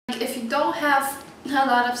don't have a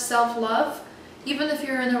lot of self-love, even if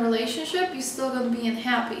you're in a relationship, you're still gonna be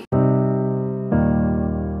unhappy.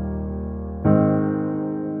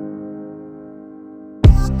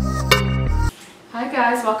 Hi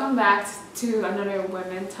guys, welcome back to another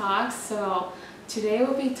Women Talks. So today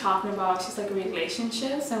we'll be talking about just like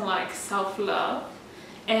relationships and like self-love.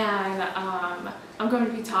 And I'm going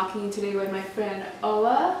to be talking today with my friend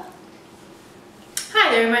Ola. Hi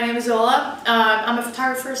there, my name is Ola. I'm a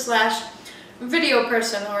photographer slash video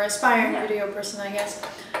person, or aspiring video person, I guess.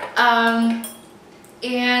 And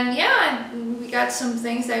yeah, we got some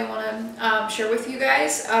things that I want to share with you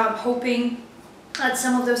guys. Hoping that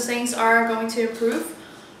some of those things are going to improve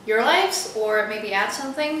your lives, or maybe add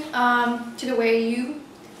something to the way you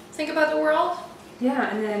think about the world.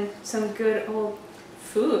 Yeah, and then some good old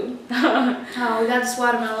food. Oh, we got this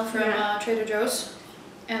watermelon from Trader Joe's,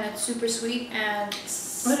 and it's super sweet, and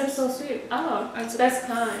it's, oh, it's so sweet. Oh, that's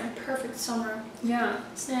kind. Perfect summer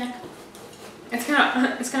snack. It's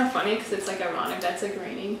kind of funny because it's like ironic that's like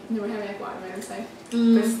raining and we're having like watermelon inside, but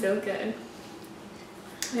it's still good.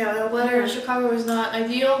 Yeah, the weather in Chicago is not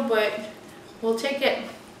ideal, but we'll take it.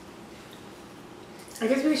 I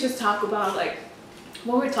guess we should just talk about like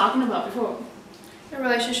what we were talking about before. The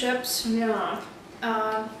relationships. Yeah.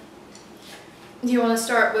 Do you want to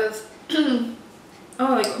start with oh,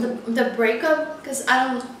 like the breakup? Because I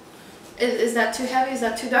don't. Is that too heavy? Is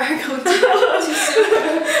that too dark? Too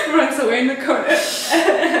soon? Runs away in the corner.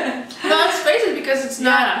 No, let's face it, because it's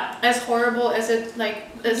not as horrible as it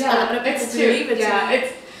as a lot of people believe it to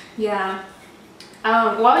be.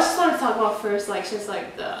 Well, I just want to talk about first, like just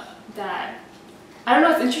like that. I don't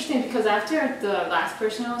know. It's interesting because after the last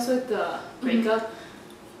person I was with, the breakup,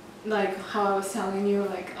 like how I was telling you,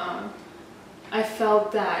 like I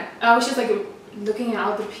felt that I was just like looking at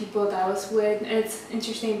all the people that I was with, and it's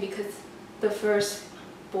interesting because the first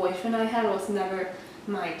boyfriend I had was never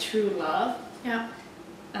my true love. Yeah.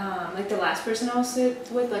 Like the last person I was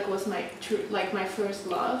with, like was my my first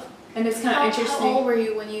love, and it's kind of interesting. How old were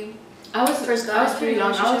you when you? I was pretty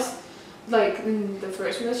young. I was like in the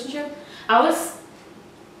first relationship. I was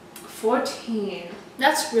 14.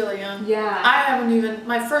 That's really young. Yeah. I haven't even.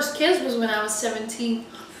 My first kiss was when I was 17.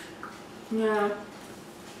 Yeah.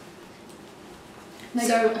 Like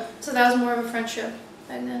so that was more of a friendship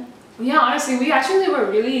back then. Yeah, honestly, we actually were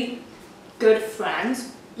really good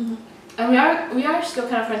friends. And we are still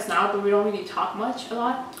kind of friends now, but we don't really talk much a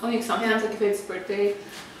lot. Only sometimes, like if it's birthday,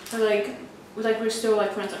 or like we're still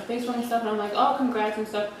like friends on Facebook and stuff. And I'm like, oh, congrats and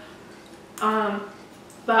stuff.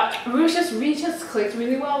 But we just clicked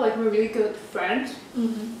really well. Like we're really good friends.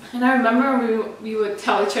 And I remember we would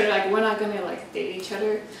tell each other like we're not gonna like date each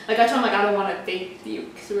other. Like I told him like I don't want to date you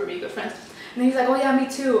because we were really good friends. And he's like, oh yeah, me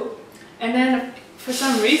too. And then for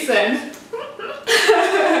some reason,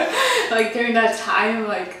 like during that time,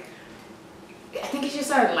 like I think he just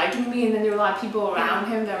started liking me, and then there were a lot of people around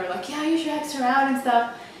him that were like, yeah, you should ask her out and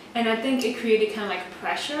stuff. And I think it created kind of like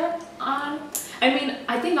pressure on,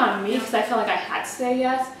 I think on me, because I felt like I had to say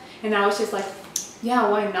yes. And I was just like, yeah,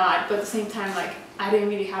 why not? But at the same time, like I didn't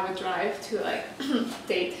really have a drive to like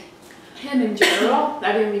date him in general.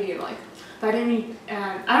 I didn't really like. But I didn't really,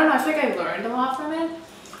 I don't know, I feel like I learned a lot from it.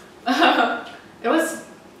 It was,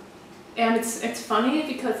 and it's funny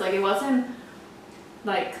because like it wasn't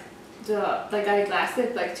like I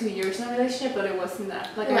lasted like 2 years in a relationship, but it wasn't that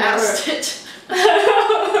like lasted.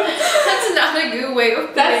 That's not a good way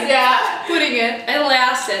of putting it. It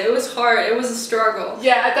lasted. It was hard. It was a struggle.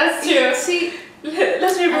 Yeah, that's true. See,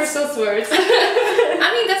 let's reverse those words.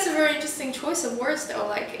 I mean, that's a very interesting choice of words, though.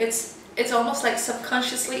 Like it's almost like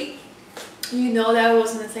subconsciously, you know that it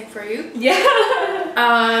wasn't a thing for you. Yeah.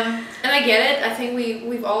 And I get it. I think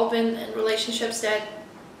we've all been in relationships that,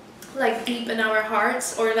 like deep in our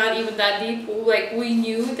hearts, or not even that deep, like we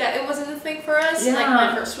knew that it wasn't a thing for us. Yeah. Like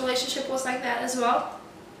my first relationship was like that as well,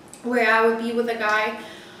 where I would be with a guy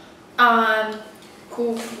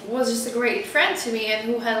who was just a great friend to me, and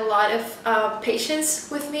who had a lot of patience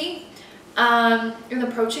with me in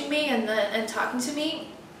approaching me and talking to me.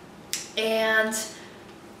 And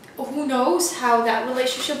who knows how that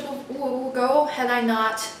relationship will go had I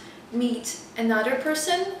not meet another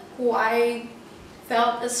person who I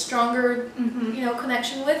felt a stronger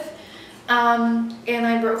connection with, and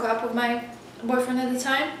I broke up with my boyfriend at the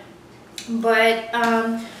time. But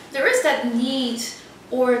there is that need,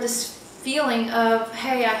 or this feeling of,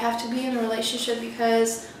 hey, I have to be in a relationship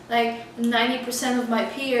because like 90% of my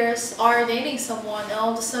peers are dating someone, and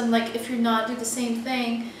all of a sudden, like if you're not doing the same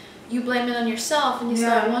thing, you blame it on yourself, and you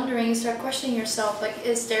start wondering, you start questioning yourself, like,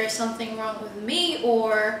 is there something wrong with me,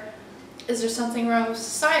 or is there something wrong with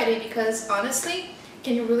society? Because honestly,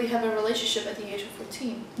 can you really have a relationship at the age of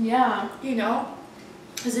 14? Yeah. You know,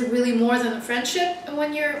 is it really more than a friendship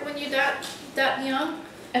when you're that young?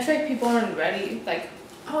 I feel like people aren't ready, like,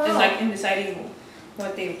 Oh, in, no. like, in deciding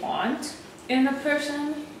what they want in a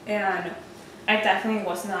person, and I definitely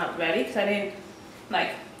was not ready because I didn't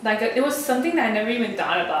like it was something that I never even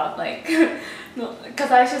thought about, like,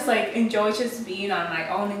 because I just like enjoy just being on my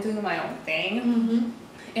own and doing my own thing, Mm-hmm.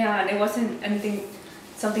 and it wasn't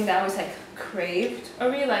something that I was like craved or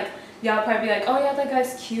really like. Yeah, I'll probably be like, oh yeah, that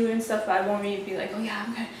guy's cute and stuff, but I won't really be like, oh yeah,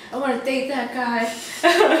 I want to date that guy.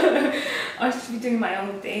 I'll just be doing my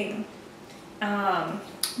own thing.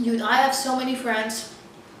 Dude, I have so many friends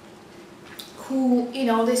who, you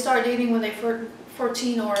know, they start dating when they're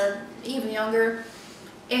 14 or even younger,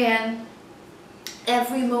 and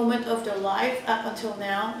every moment of their life up until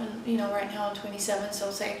now, and you know, right now I'm 27, so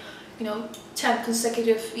say, you know, 10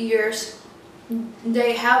 consecutive years,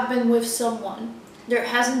 they have been with someone. There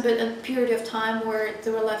hasn't been a period of time where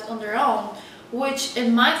they were left on their own, which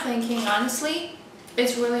in my thinking, honestly,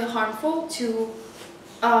 is really harmful to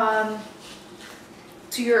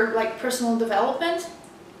your like personal development,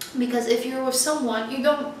 because if you're with someone, you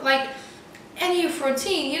don't like, and you're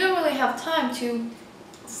 14, you don't really have time to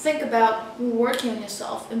think about working on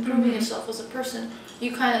yourself, improving yourself as a person.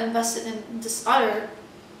 You kind of invested in this other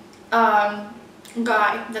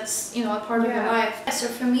guy that's, you know, a part of your life. So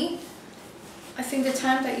for me, I think the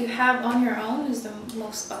time that you have on your own is the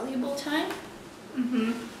most valuable time.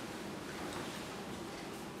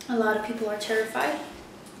 A lot of people are terrified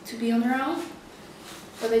to be on their own,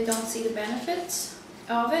 but they don't see the benefits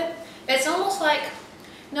of it. It's almost like,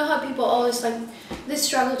 you know how people always like, they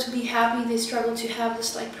struggle to be happy, they struggle to have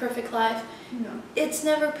this like perfect life. No. It's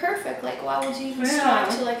never perfect. Like, why would you even strive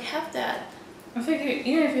to like have that? I think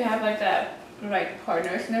even if you have like that right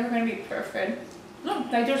partner, it's never gonna be perfect. No,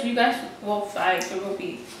 like you guys will fight. There will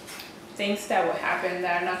be things that will happen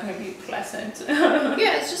that are not gonna be pleasant.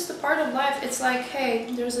 Yeah, it's just a part of life. It's like,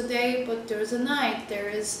 hey, there's a day, but there's a night. There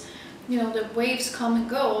is, you know, the waves come and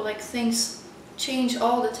go. Like, things change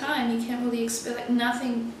all the time. You can't really expect, like,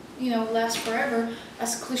 nothing, you know, lasts forever.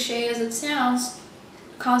 As cliche as it sounds,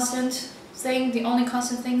 constant thing, the only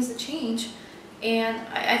constant thing is the change. And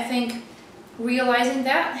I think realizing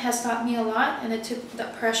that has taught me a lot, and it took the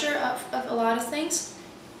pressure of a lot of things.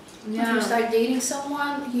 If you start dating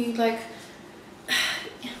someone, you like,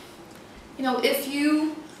 you know, if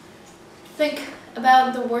you think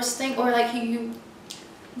about the worst thing, or like you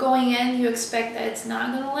going in, you expect that it's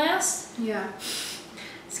not gonna last. Yeah.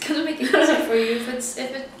 It's gonna make it easy for you if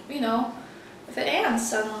it ends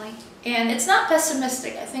suddenly. And it's not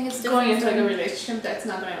pessimistic. I think it's different. Going into like a relationship that's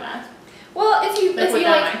not gonna last. Well, if you Like with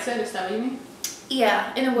that mindset, is that what you mean?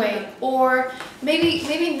 Yeah, in a way. Or maybe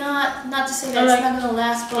not to say that Or it's like, not gonna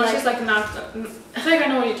last, but or like, just like not. I feel like I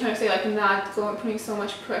know what you're trying to say. Like not putting so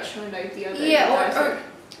much pressure on the idea that you guys or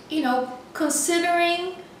you know,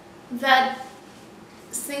 considering that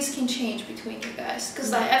things can change between you guys.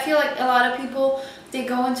 Because I feel like a lot of people, they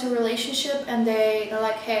go into a relationship and they're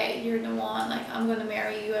like, hey, you're the one, like, I'm gonna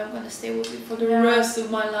marry you, I'm gonna stay with you for the rest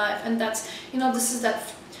of my life. And that's, you know, this is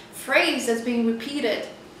that phrase that's being repeated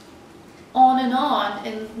on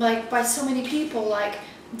and like by so many people, like,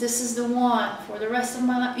 this is the one for the rest of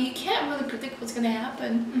my life. You can't really predict what's gonna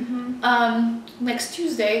happen next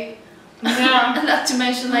Tuesday. And not to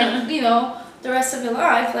mention, like, you know, the rest of your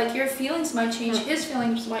life, like, your feelings might change, his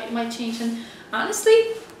feelings might change. And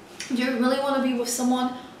honestly, do you really want to be with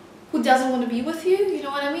someone who doesn't want to be with you? You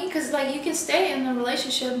know what I mean? Because like, you can stay in a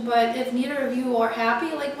relationship, but if neither of you are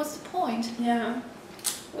happy, like, what's the point? Yeah.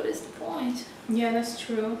 What is the point? Yeah, that's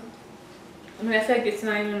true. I mean, I feel like it's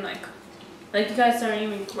not even like you guys aren't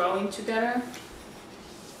even growing together.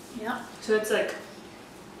 Yeah. So it's like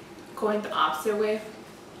going the opposite way.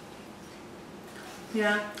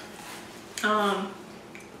 Yeah. I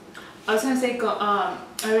was gonna say, I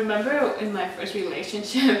remember in my first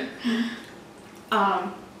relationship,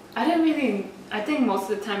 I think most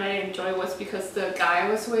of the time I didn't enjoy was because the guy I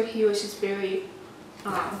was with, he was just very,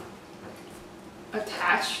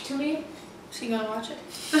 attached to me. So you gonna watch it?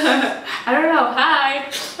 I don't know, hi!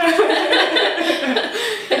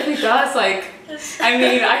 If he does, like, I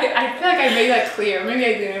mean, I feel like I made that clear, maybe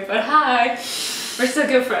I didn't, but hi! We're still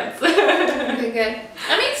good friends. Okay, good.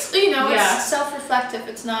 I mean, it's, you know, it's self-reflective.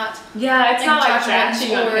 It's not. Yeah, it's not like judgment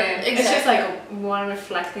judging on or- him. It's just like one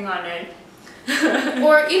reflecting on it.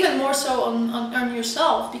 Or even more so on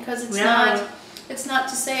yourself, because it's not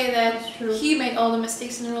to say that he made all the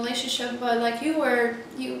mistakes in the relationship, but like you were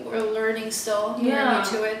learning still. You were new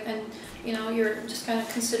to it, and you know, you're just kind of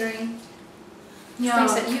considering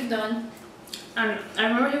things that you've done. And I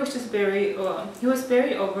remember he was just very, he was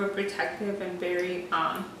very overprotective and very,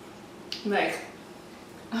 like,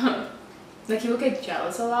 like he would get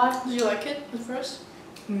jealous a lot. Did you like it at first?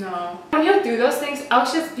 No. When he would do those things, I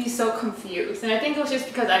would just be so confused. And I think it was just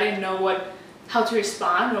because I didn't know how to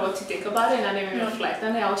respond or what to think about it, and I didn't even reflect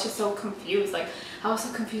on it. I was just so confused. Like, I was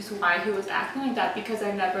so confused why he was acting like that, because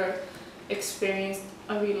I never experienced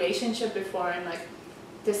a relationship before, and like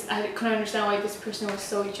this, I couldn't understand why this person was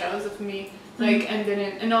so jealous of me. Like,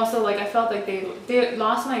 and also like I felt like they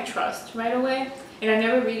lost my trust right away, and I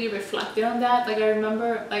never really reflected on that. Like, I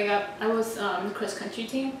remember, like I was in the cross country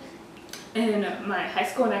team in my high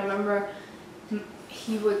school, and I remember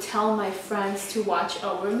he would tell my friends to watch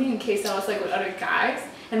over me in case I was like with other guys,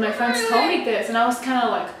 and my friends told me this, and I was kind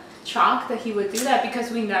of like shocked that he would do that,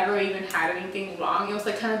 because we never even had anything wrong. It was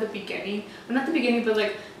like kind of the beginning, well, not the beginning, but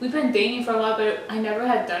like we've been dating for a while, but I never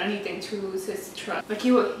had done anything to lose his trust. Like,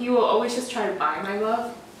 he will always just try to buy my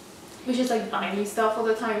love. He was just like buying me stuff all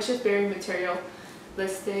the time. It's just very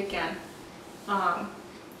materialistic and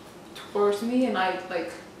towards me, and I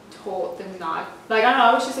like told them not, like, I don't know,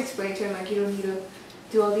 I was just explaining to him like, you don't need to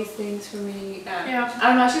do all these things for me, and I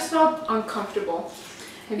don't know, I just felt uncomfortable.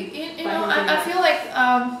 You know, I feel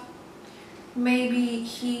like maybe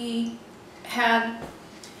he had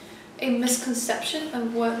a misconception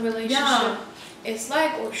of what relationship is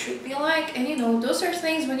like or should be like, and you know, those are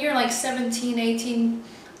things when you're like 17, 18,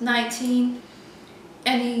 19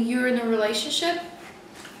 and you're in a relationship,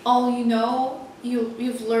 all you know,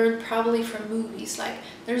 you've learned probably from movies. Like,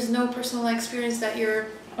 there's no personal experience that you're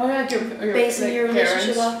basing like your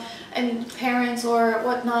relationship on, and parents or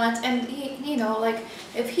whatnot. And you know, like,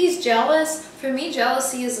 if he's jealous, for me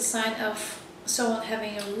jealousy is a sign of someone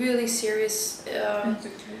having a really serious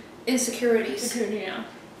insecurities,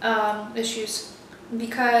 issues.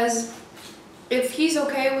 Because if he's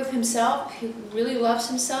okay with himself, he really loves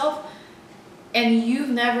himself, and you've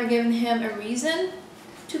never given him a reason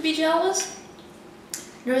to be jealous,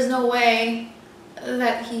 there's no way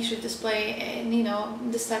that he should display, you know,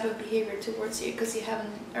 this type of behavior towards you, because you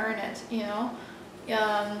haven't earned it, you know.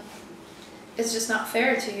 It's just not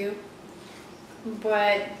fair to you.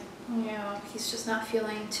 But you know, he's just not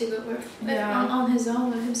feeling too good with on his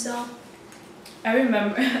own with himself. I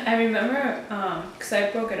remember because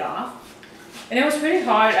I broke it off, and it was pretty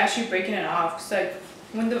hard actually breaking it off, because like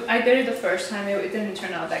when I did it the first time, it didn't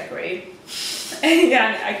turn out that great.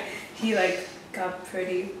 And he like got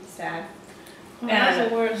pretty sad. Oh,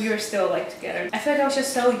 and we were still like together. I feel like I was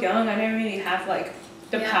just so young. I didn't really have like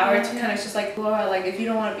the power to kind of just like, Laura, like, if you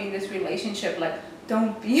don't want to be in this relationship, like,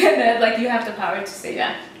 don't be in it. Like, you have the power to say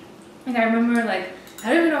that. And I remember, like, I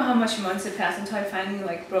don't even know how much months had passed until I finally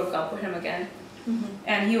like broke up with him again.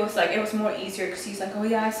 And he was like, it was more easier because he's like, oh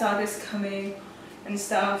yeah, I saw this coming and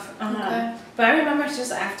stuff. But I remember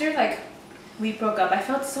just after like we broke up, I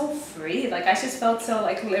felt so free. Like, I just felt so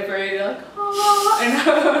like liberated, like,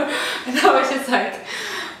 oh, and I was just like,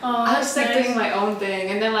 I was just like doing my own thing.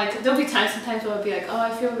 And then like there'll be times sometimes where I'll be like, oh, I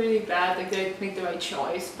feel really bad, like, did I make the right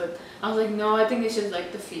choice? But I was like, no, I think it's just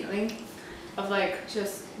like the feeling of like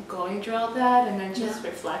just going through all that and then just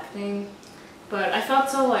reflecting. But I felt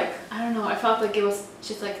so like, I don't know, I felt like it was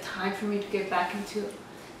just like time for me to get back into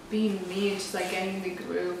being me and just like getting in the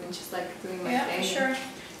groove and just like doing my thing. Yeah, for sure.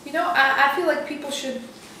 You know, I feel like people should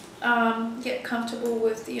get comfortable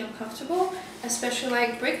with the uncomfortable, especially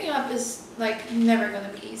like breaking up is like never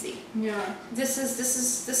gonna be easy. Yeah. This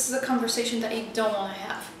is a conversation that you don't want to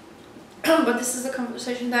have, but this is a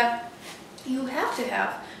conversation that you have to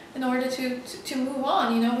have in order to move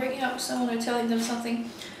on. You know, breaking up with someone or telling them something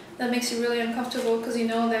that makes you really uncomfortable because you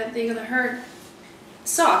know that they're gonna hurt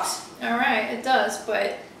sucks. All right, it does,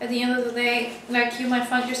 but at the end of the day, like, you might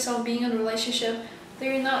find yourself being in a relationship that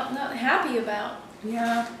you're not happy about.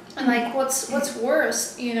 Yeah. And like, what's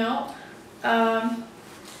worse, you know? I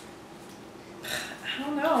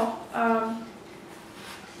don't know.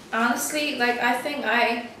 Honestly, like, I think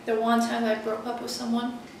the one time I broke up with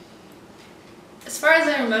someone, as far as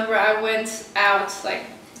I remember, I went out like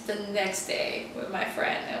the next day with my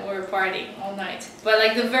friend and we were partying all night. But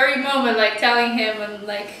like the very moment, like telling him and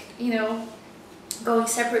like, you know, going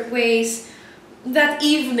separate ways, that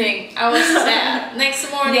evening I was sad. Next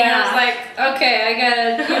morning I was like, okay, I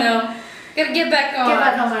gotta get back on. Get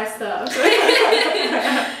back on my stuff.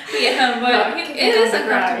 Yeah, but it is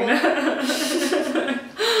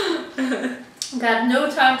uncomfortable. Got no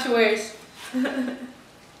time to waste.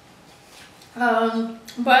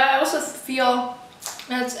 But I also feel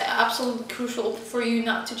that's absolutely crucial for you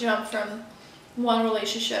not to jump from one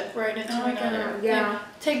relationship right into another. Yeah.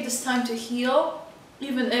 Like, take this time to heal,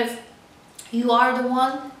 even if you are the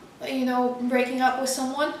one you know, breaking up with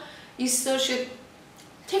someone, you still should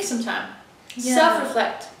take some time, Yeah.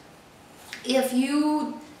 self-reflect. If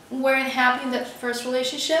you weren't happy in that first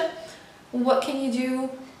relationship, what can you do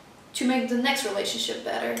to make the next relationship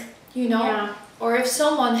better, you know? Yeah. Or if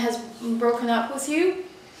someone has broken up with you,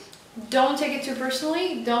 don't take it too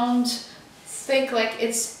personally. Don't think like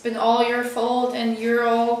it's been all your fault and you're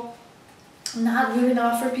all not good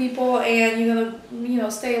enough for people and you're gonna, you know,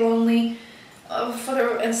 stay lonely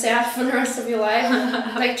and sad for the rest of your life.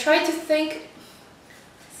 Like, try to think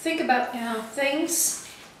about things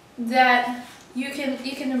that you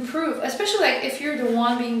can improve, especially like if you're the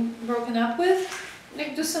one being broken up with.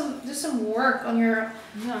 Like, do some work on your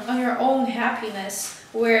own happiness,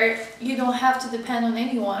 where you don't have to depend on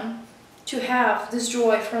anyone to have this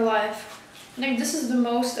joy for life. Like, this is the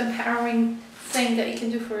most empowering thing that you can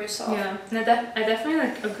do for yourself. Yeah, and I definitely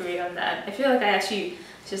like agree on that. I feel like I actually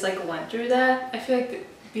just like went through that. I feel like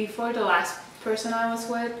before the last person I was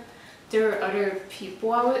with, there were other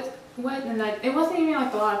people I was with, and like it wasn't even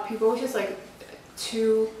like a lot of people. It was just like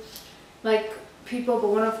two, like people, but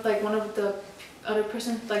one of the other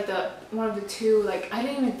person, like one of the two, like I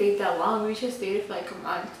didn't even date that long. We just dated for like a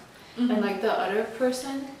month, and like the other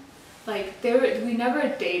person, like we never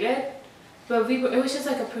dated, but it was just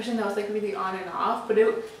like a person that was like really on and off, but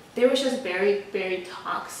they were just very, very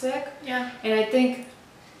toxic. Yeah. And I think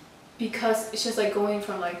because it's just like going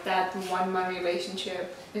from like that 1 month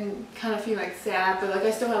relationship and kind of feeling like sad, but like I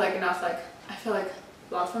still had like enough, like I feel like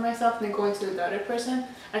love for myself, and then going to the other person,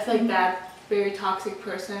 I feel like that very toxic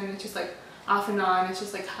person, it's just like off and on, it's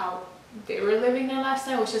just like how they were living their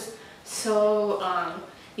lifestyle was just so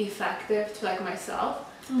effective to like myself,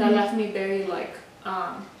 that left me very like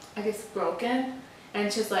I guess broken,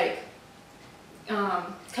 and just like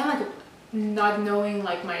kind of like not knowing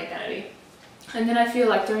like my identity. And then I feel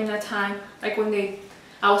like during that time, like when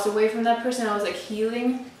I was away from that person, I was like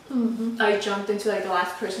healing. I jumped into like the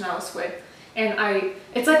last person I was with, and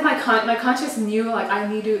it's like my conscience knew like I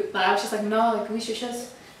need to, like I was just like, no, like we should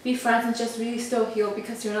just be friends and just really still heal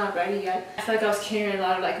because you're not ready yet. I feel like I was carrying a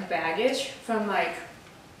lot of like baggage from like,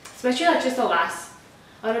 especially like just the last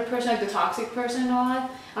other person, like the toxic person and all that.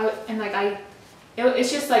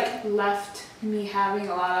 It's just like left me having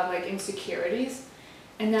a lot of like insecurities.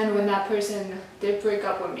 And then when that person did break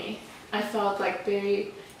up with me, I felt like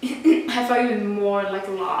I felt even more like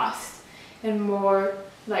lost and more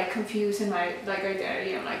like confused in my like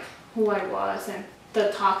identity and like who I was. And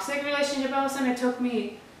the toxic relationship I was in, it took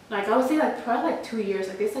me like, I would say like probably like 2 years.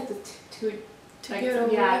 Like it's like the two like,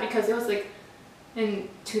 yeah, because it was like in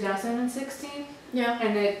 2016. Yeah.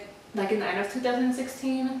 And it like in the end of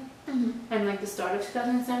 2016. And like the start of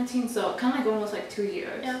 2017, so kind of like almost like 2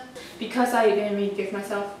 years. Yeah. Because I didn't really give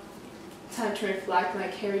myself time to reflect, and I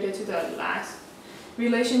carried it to the last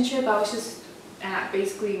relationship. I was just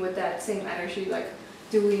basically with that same energy, like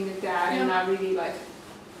doing that, and not really like,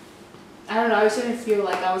 I don't know, I just didn't feel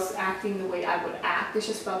like I was acting the way I would act. It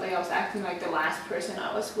just felt like I was acting like the last person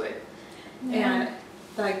I was with. And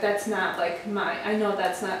like that's not like I know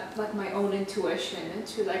that's not like my own intuition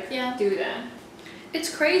to like do that. It's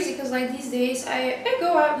crazy because like these days I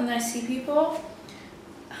go out and I see people,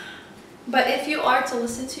 but if you are to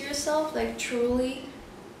listen to yourself, like truly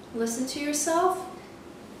listen to yourself,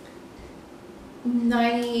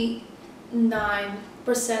 99%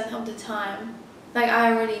 of the time, like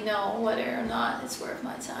I already know whether or not it's worth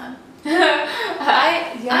my time.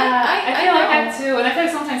 I feel like that too, and I feel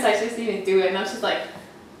like sometimes I just even do it, and I'm just like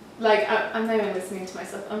I'm not even listening to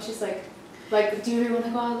myself. I'm just like, do you really want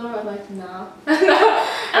to go out, Laura? I'm like, no.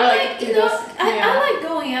 I like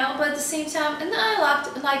going out, but at the same time, and I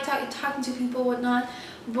like talking to people, whatnot.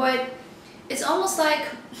 But it's almost like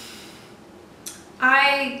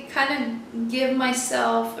I kind of give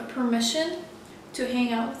myself a permission to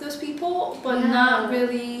hang out with those people, but not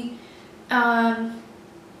really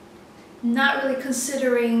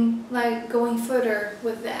considering like going further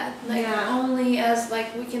with that. Like only as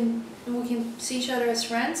like we can see each other as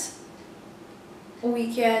friends.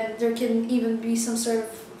 There can even be some sort of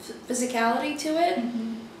physicality to it,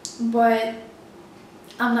 but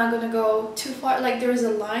I'm not gonna go too far. Like there is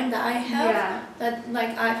a line that I have that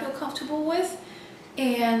like I feel comfortable with,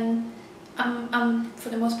 and I'm for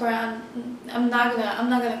the most part I'm not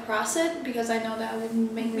gonna cross it because I know that would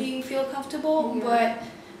make me feel comfortable. But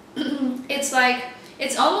it's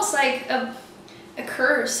almost like a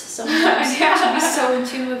curse sometimes to be so in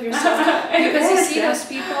tune with yourself because you see those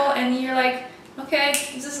people and you're like, okay,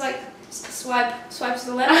 just like swipe to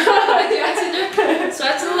the left,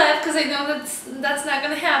 swipe to the left because I know that's not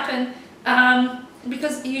gonna happen.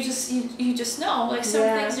 Because you just know like some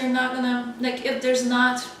things you're not gonna like if there's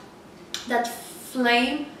not that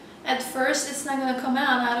flame at first. It's not gonna come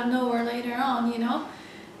out of nowhere later on, you know.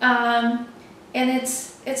 And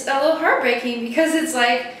it's a little heartbreaking because it's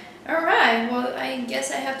like, all right, well, I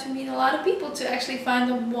guess I have to meet a lot of people to actually find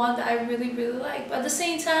the one that I really, really like. But at the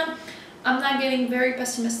same time, I'm not getting very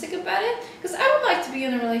pessimistic about it because I would like to be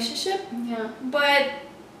in a relationship. Yeah. But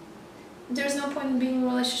there's no point in being in a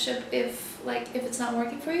relationship if it's not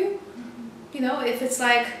working for you. You know, if it's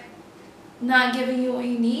like not giving you what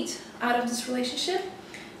you need out of this relationship.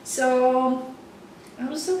 So I'm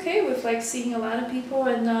just okay with like seeing a lot of people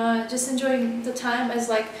and just enjoying the time as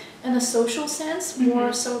like in a social sense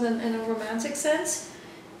more so than in a romantic sense.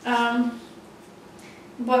 But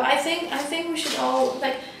I think we should all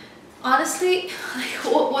like, honestly, like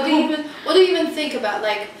what do you even think about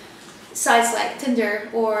like sites like Tinder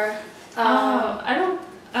or I don't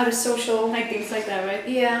other social like things like that, right?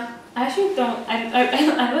 Yeah. I actually don't.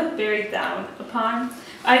 I look very down upon.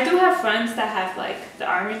 I do have friends that have like the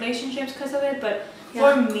arm relationships because of it, but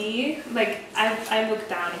for me, like I look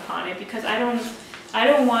down upon it because I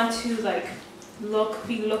don't want to like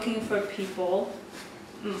be looking for people.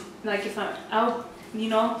 Like if I'll you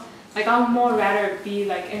know, like I'll more rather be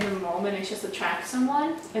like in the moment and just attract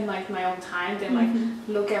someone in like my own time than like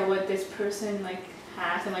look at what this person like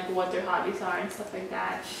has and like what their hobbies are and stuff like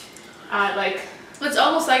that. Like it's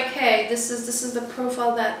almost like, hey, this is the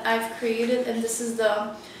profile that I've created and this is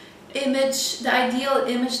the image, the ideal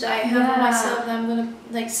image that I have of myself that I'm gonna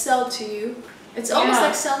like sell to you. It's almost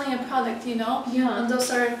like selling a product, you know? Yeah. And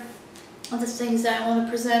those are the things that I want to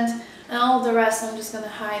present, and all the rest I'm just gonna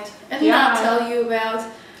hide and not tell you about.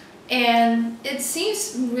 And it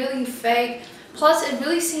seems really fake. Plus, it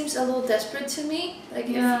really seems a little desperate to me. Like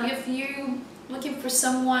if you looking for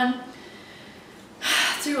someone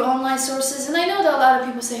through online sources, and I know that a lot of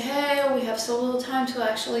people say, hey, we have so little time to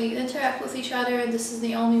actually interact with each other and this is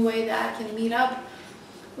the only way that I can meet up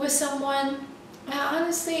with someone.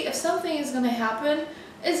 Honestly, if something is going to happen,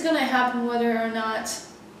 it's going to happen whether or not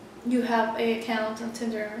you have an account on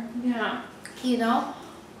Tinder. Yeah. You know?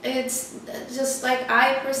 It's just like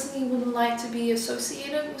I personally wouldn't like to be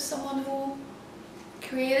associated with someone who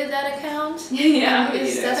created that account. Yeah.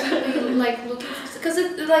 Is desperately like looking for, because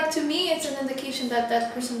it like to me it's an indication that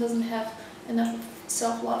that person doesn't have enough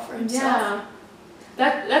self-love for himself.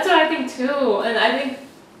 Yeah. That's what I think too, and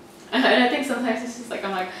I think sometimes it's just like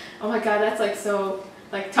I'm like, oh my god, that's like so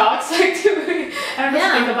like toxic to me. I don't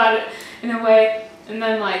just think about it in a way, and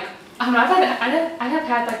then like I don't know, I have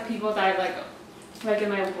had like people that like in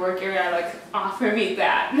my work area like offer me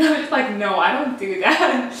that, and I'm just like, no, I don't do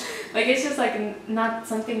that. Like it's just like not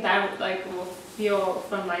something that I would like will feel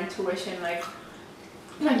from my intuition. Like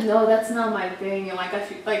no, that's not my thing. And like I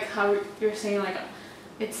feel like how you're saying like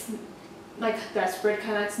it's like desperate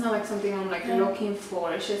kind of. It's not like something I'm like looking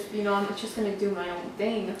for. It's just, you know, I'm just gonna do my own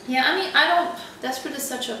thing. Yeah, I mean, I don't. Desperate is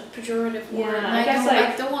such a pejorative word. Yeah,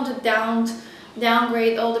 I don't want to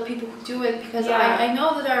downgrade all the people who do it because I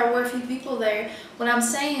know that there are worthy people there. What I'm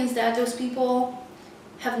saying is that those people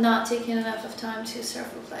have not taken enough of time to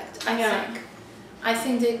self-reflect. I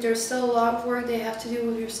think that there's still a lot of work they have to do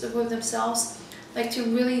with themselves, like to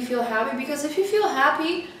really feel happy. Because if you feel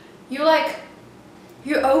happy, you're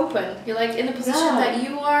open. You're like in a position that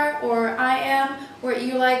you are or I am, where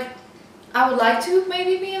you're like, I would like to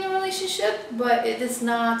maybe be in a relationship, but it is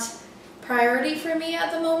not priority for me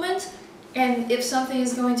at the moment. And if something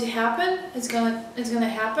is going to happen, it's gonna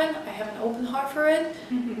happen. I have an open heart for it,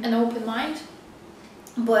 an open mind.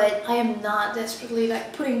 But I am not desperately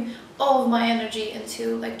like putting all of my energy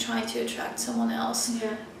into like trying to attract someone else.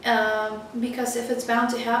 Because if it's bound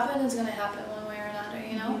to happen, it's gonna happen one way or another,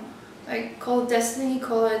 you know? Like call it destiny,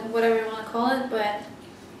 call it whatever you want to call it, but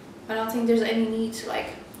I don't think there's any need to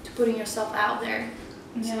like to putting yourself out there.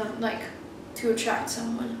 Like to attract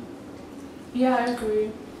someone. Yeah, I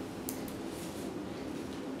agree.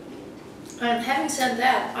 And having said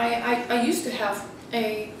that, I used to have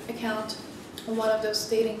a account on one of those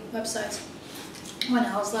dating websites when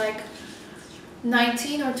I was like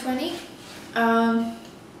 19 or 20. How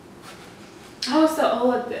was the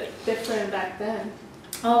all different back then?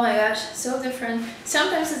 Oh my gosh, so different.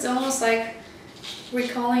 Sometimes it's almost like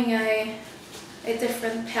recalling a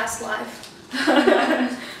different past life.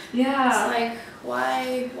 It's like,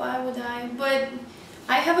 why would I? But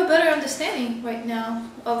I have a better understanding right now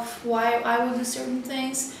of why I would do certain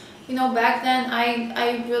things. You know, back then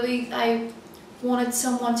I wanted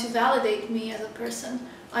someone to validate me as a person.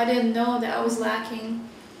 I didn't know that I was lacking,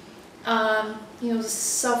 you know,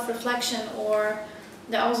 self-reflection, or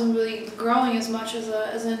that I wasn't really growing as much as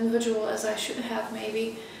an individual as I should have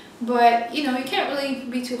maybe. But you know, you can't really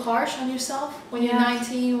be too harsh on yourself when you're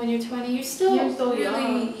 19, when you're 20. You're still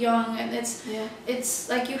really young, and it's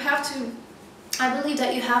like you have to. I believe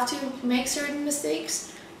that you have to make certain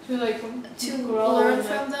mistakes to learn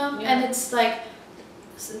from them, and it's like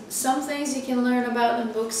some things you can learn about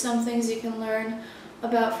in books, some things you can learn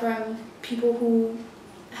about from people who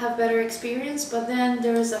have better experience, but then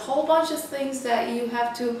there is a whole bunch of things that you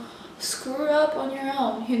have to screw up on your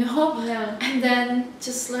own, you know? Yeah. And then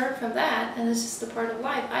just learn from that, and it's just a part of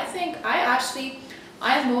life. I think I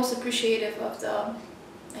am most appreciative of the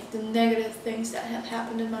negative things that have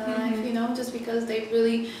happened in my life, you know, just because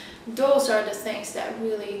those are the things that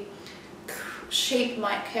really shaped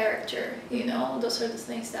my character, you know? Those are the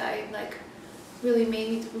things that really made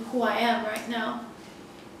me who I am right now.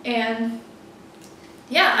 And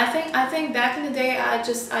yeah, I think back in the day I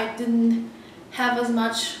didn't have as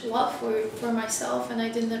much love for myself, and I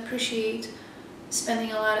didn't appreciate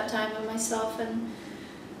spending a lot of time with myself. And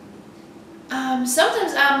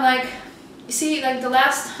sometimes I'm like, you see, like the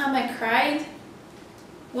last time I cried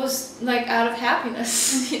was like out of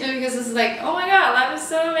happiness, you know, because it's like, oh my god, life is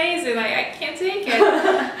so amazing, like I can't take it.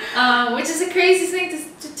 Which is a crazy thing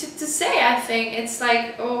to say. I think it's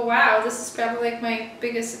like, oh wow, this is probably like my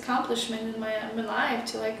biggest accomplishment in my life,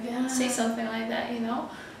 to like say something like that, you know.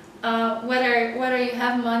 Whether you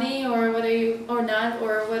have money or whether you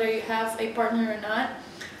have a partner or not,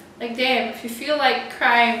 like damn, if you feel like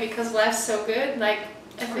crying because life's so good, like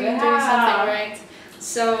I think you're doing something right.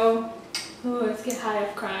 So let's get high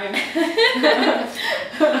of crime. Yeah,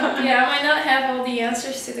 I might not have all the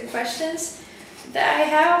answers to the questions that I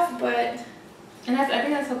have, but I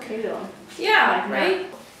think that's okay though. Yeah, like, right?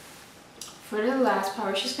 For the last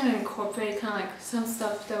part, we're just going to incorporate kind of like some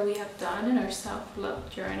stuff that we have done in our self-love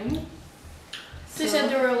journey. So you said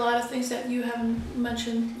there were a lot of things that you haven't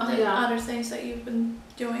mentioned, other things that you've been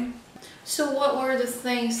doing. So what were the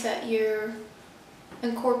things that you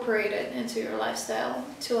incorporated into your lifestyle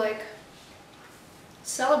to like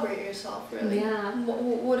celebrate yourself, really? Yeah.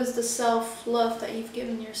 What is the self-love that you've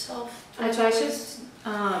given yourself? I've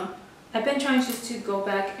been trying just to go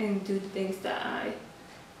back and do the things that I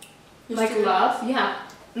love,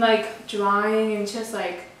 like drawing and just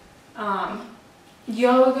like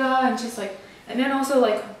yoga, and just like, and then also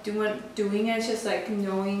like doing it, just like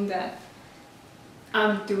knowing that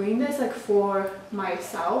I'm doing this like for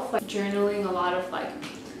myself, like journaling a lot of like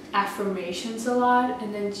affirmations a lot,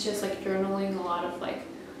 and then just like journaling a lot of like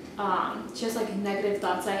just like negative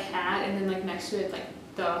thoughts I had, and then like next to it like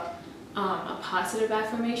a positive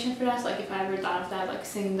affirmation for that. So like if I ever thought of that, like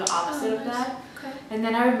saying the opposite of that. Okay. And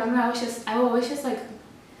then I remember I would always just like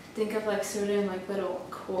think of like certain like little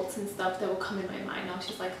quotes and stuff that would come in my mind. I was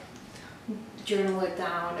just like journal it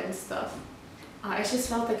down and stuff. It just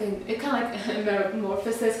felt like it kind of like a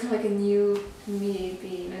metamorphosis, kind of like a new me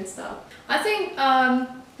being and stuff. I think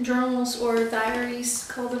journals or diaries,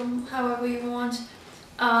 call them however you want,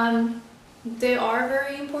 they are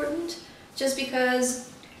very important, just because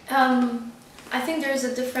I think there's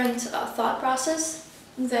a different thought process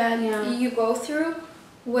that you go through,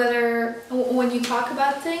 whether when you talk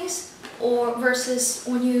about things or versus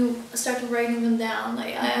when you start writing them down.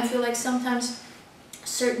 Like I feel like sometimes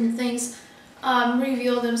certain things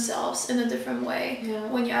reveal themselves in a different way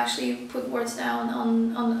when you actually put words down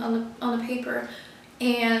on the paper,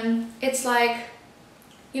 and it's like,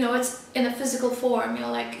 you know, it's in a physical form, you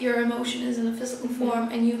know, like your emotion is in a physical form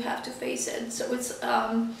and you have to face it. So it's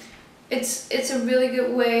a really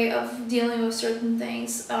good way of dealing with certain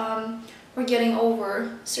things, or getting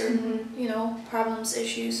over certain you know, problems,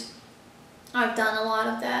 issues. I've done a lot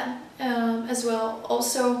of that as well.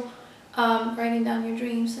 Also writing down your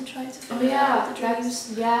dreams and trying to figure out the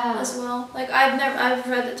dreams as well. Like I've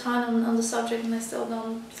read a ton on the subject, and I still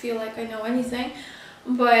don't feel like I know anything,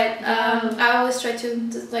 but I always try to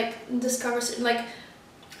like discover like,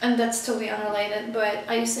 and that's totally unrelated, but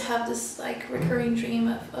I used to have this like recurring dream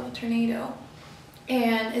of a tornado,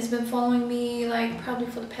 and it's been following me like probably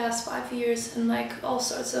for the past 5 years in like all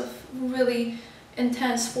sorts of really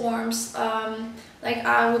intense forms. Like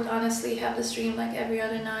I would honestly have this dream like every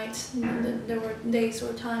other night. There were days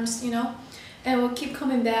or times, you know, and it would keep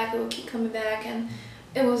coming back, and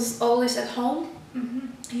it was always at home.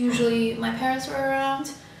 Usually my parents were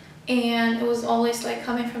around, and it was always like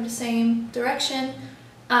coming from the same direction,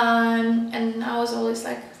 and I was always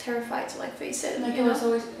like terrified to like face it. Like it was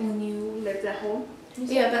always when you lived at home?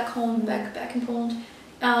 Yeah, back home, back in Poland.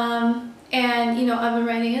 And you know, I've been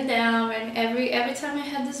writing it down, and every time I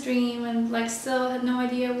had this dream, and like still had no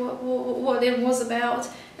idea what it was about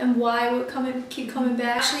and why it would keep coming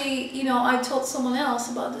back. Actually, you know, I told someone else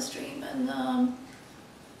about this dream, and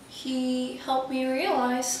he helped me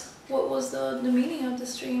realize what was the meaning of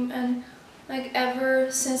this dream. And like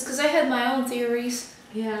ever since, because I had my own theories,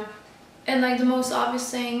 Yeah. and like the most obvious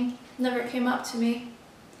thing never came up to me,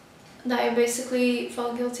 that I basically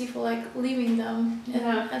felt guilty for like leaving them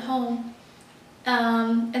at home.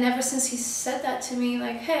 And ever since he said that to me,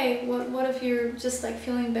 like, hey, what if you're just like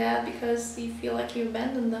feeling bad because you feel like you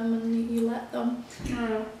abandoned them and you let them?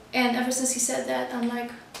 And ever since he said that, I'm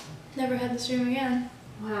like, never had this dream again.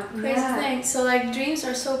 Wow. Crazy thing. So like dreams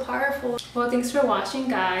are so powerful. Well, thanks for watching,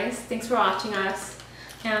 guys. Thanks for watching us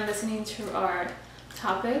and listening to our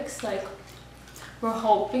topics. Like, we're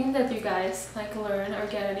hoping that you guys like learn or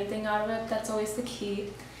get anything out of it. That's always the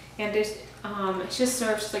key. And it just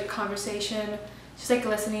serves like conversation, just like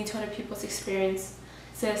listening to other people's experience.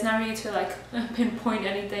 So it's not really to like pinpoint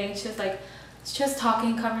anything. It's just like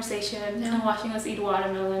talking, conversation, and watching us eat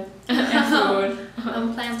watermelon and food.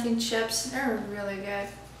 I'm planting chips. They're really good.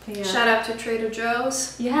 Yeah. Shout out to Trader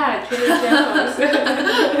Joe's. Yeah, Trader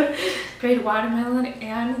Joe's. Great watermelon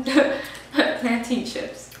and plantain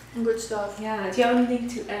chips. Good stuff. Yeah. Do you have anything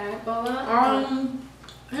to add, Bola?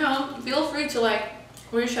 You know, feel free to like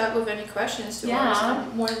reach out with any questions to us.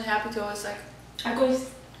 I'm more than happy to always like. I could always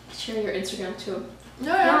share your Instagram too.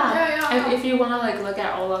 Yeah. If you wanna like look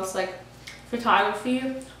at Ola's like photography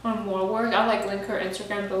or more work, I'll like link her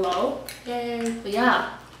Instagram below. Yeah. But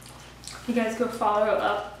yeah, you guys go follow her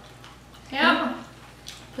up. Yeah.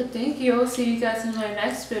 But thank you. I'll see you guys in my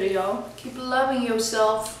next video. Keep loving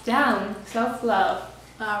yourself. Down. Self-love.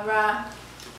 Alright.